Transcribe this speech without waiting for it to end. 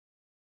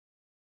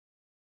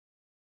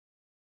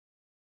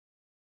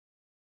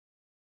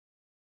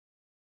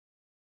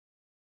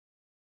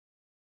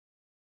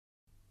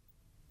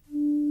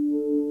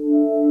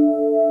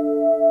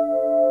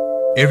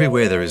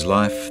Everywhere there is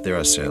life, there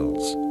are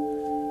cells.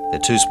 They're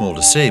too small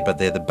to see, but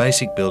they're the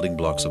basic building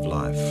blocks of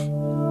life.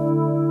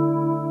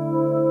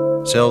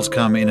 Cells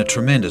come in a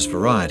tremendous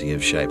variety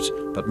of shapes,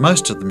 but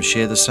most of them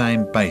share the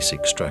same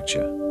basic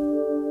structure.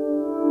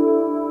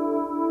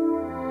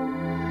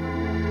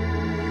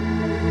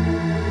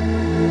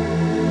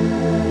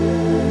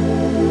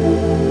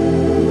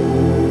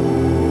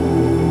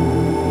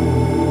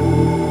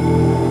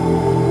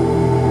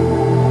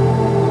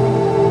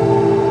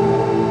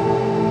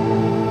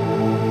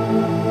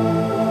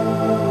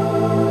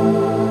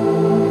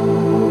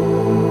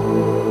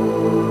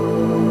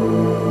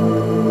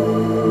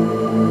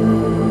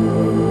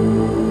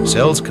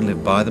 Cells can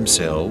live by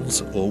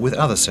themselves or with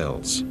other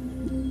cells.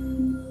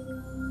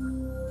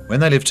 When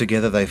they live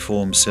together, they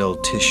form cell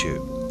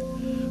tissue.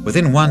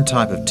 Within one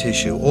type of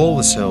tissue, all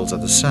the cells are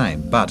the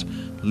same, but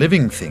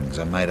living things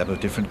are made up of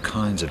different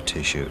kinds of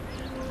tissue,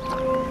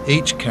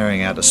 each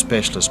carrying out a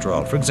specialist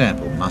role. For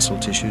example, muscle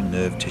tissue,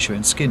 nerve tissue,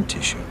 and skin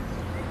tissue.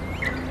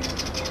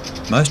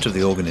 Most of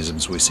the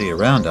organisms we see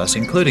around us,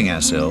 including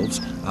ourselves,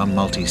 are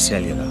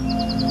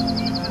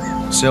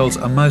multicellular. Cells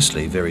are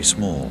mostly very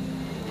small.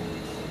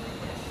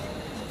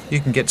 You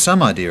can get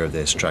some idea of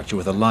their structure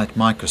with a light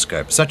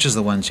microscope, such as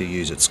the ones you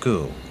use at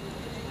school.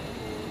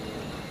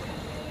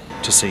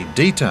 To see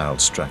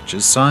detailed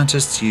structures,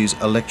 scientists use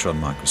electron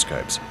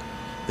microscopes.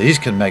 These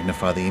can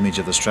magnify the image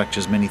of the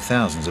structures many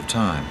thousands of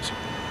times.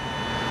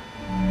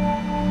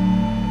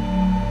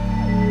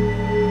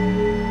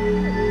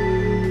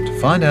 To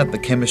find out the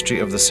chemistry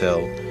of the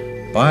cell,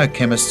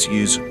 biochemists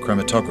use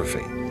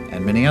chromatography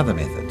and many other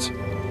methods.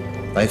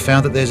 They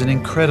found that there's an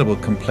incredible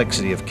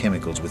complexity of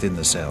chemicals within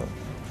the cell.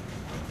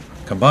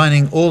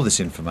 Combining all this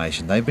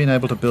information, they've been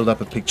able to build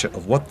up a picture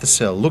of what the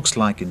cell looks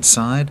like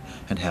inside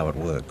and how it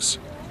works.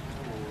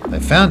 They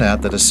found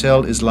out that a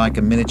cell is like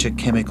a miniature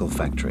chemical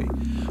factory,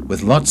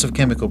 with lots of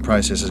chemical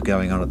processes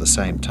going on at the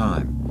same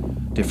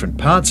time. Different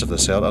parts of the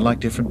cell are like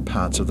different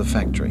parts of the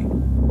factory.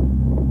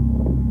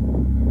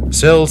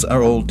 Cells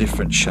are all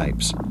different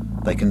shapes.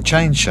 They can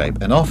change shape,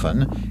 and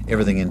often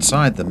everything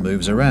inside them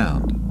moves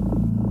around.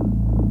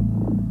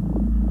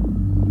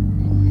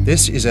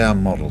 This is our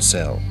model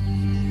cell.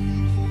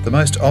 The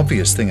most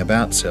obvious thing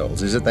about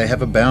cells is that they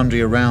have a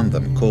boundary around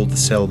them called the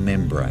cell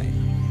membrane.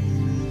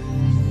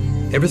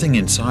 Everything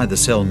inside the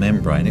cell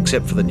membrane,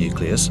 except for the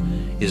nucleus,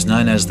 is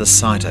known as the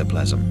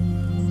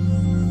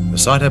cytoplasm. The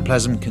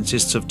cytoplasm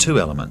consists of two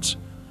elements: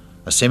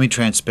 a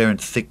semi-transparent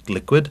thick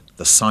liquid,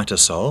 the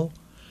cytosol,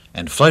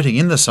 and floating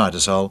in the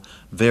cytosol,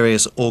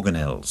 various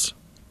organelles.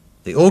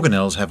 The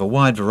organelles have a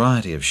wide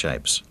variety of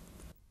shapes.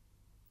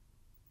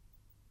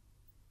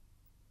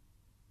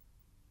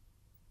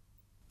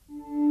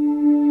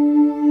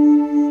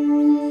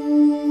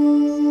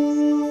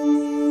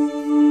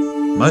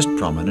 Most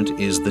prominent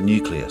is the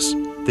nucleus.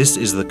 This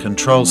is the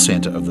control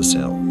centre of the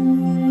cell.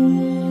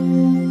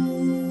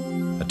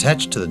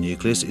 Attached to the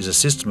nucleus is a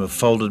system of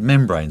folded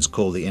membranes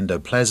called the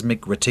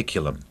endoplasmic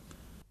reticulum.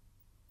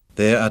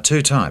 There are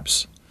two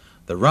types.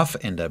 The rough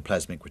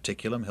endoplasmic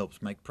reticulum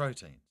helps make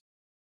proteins.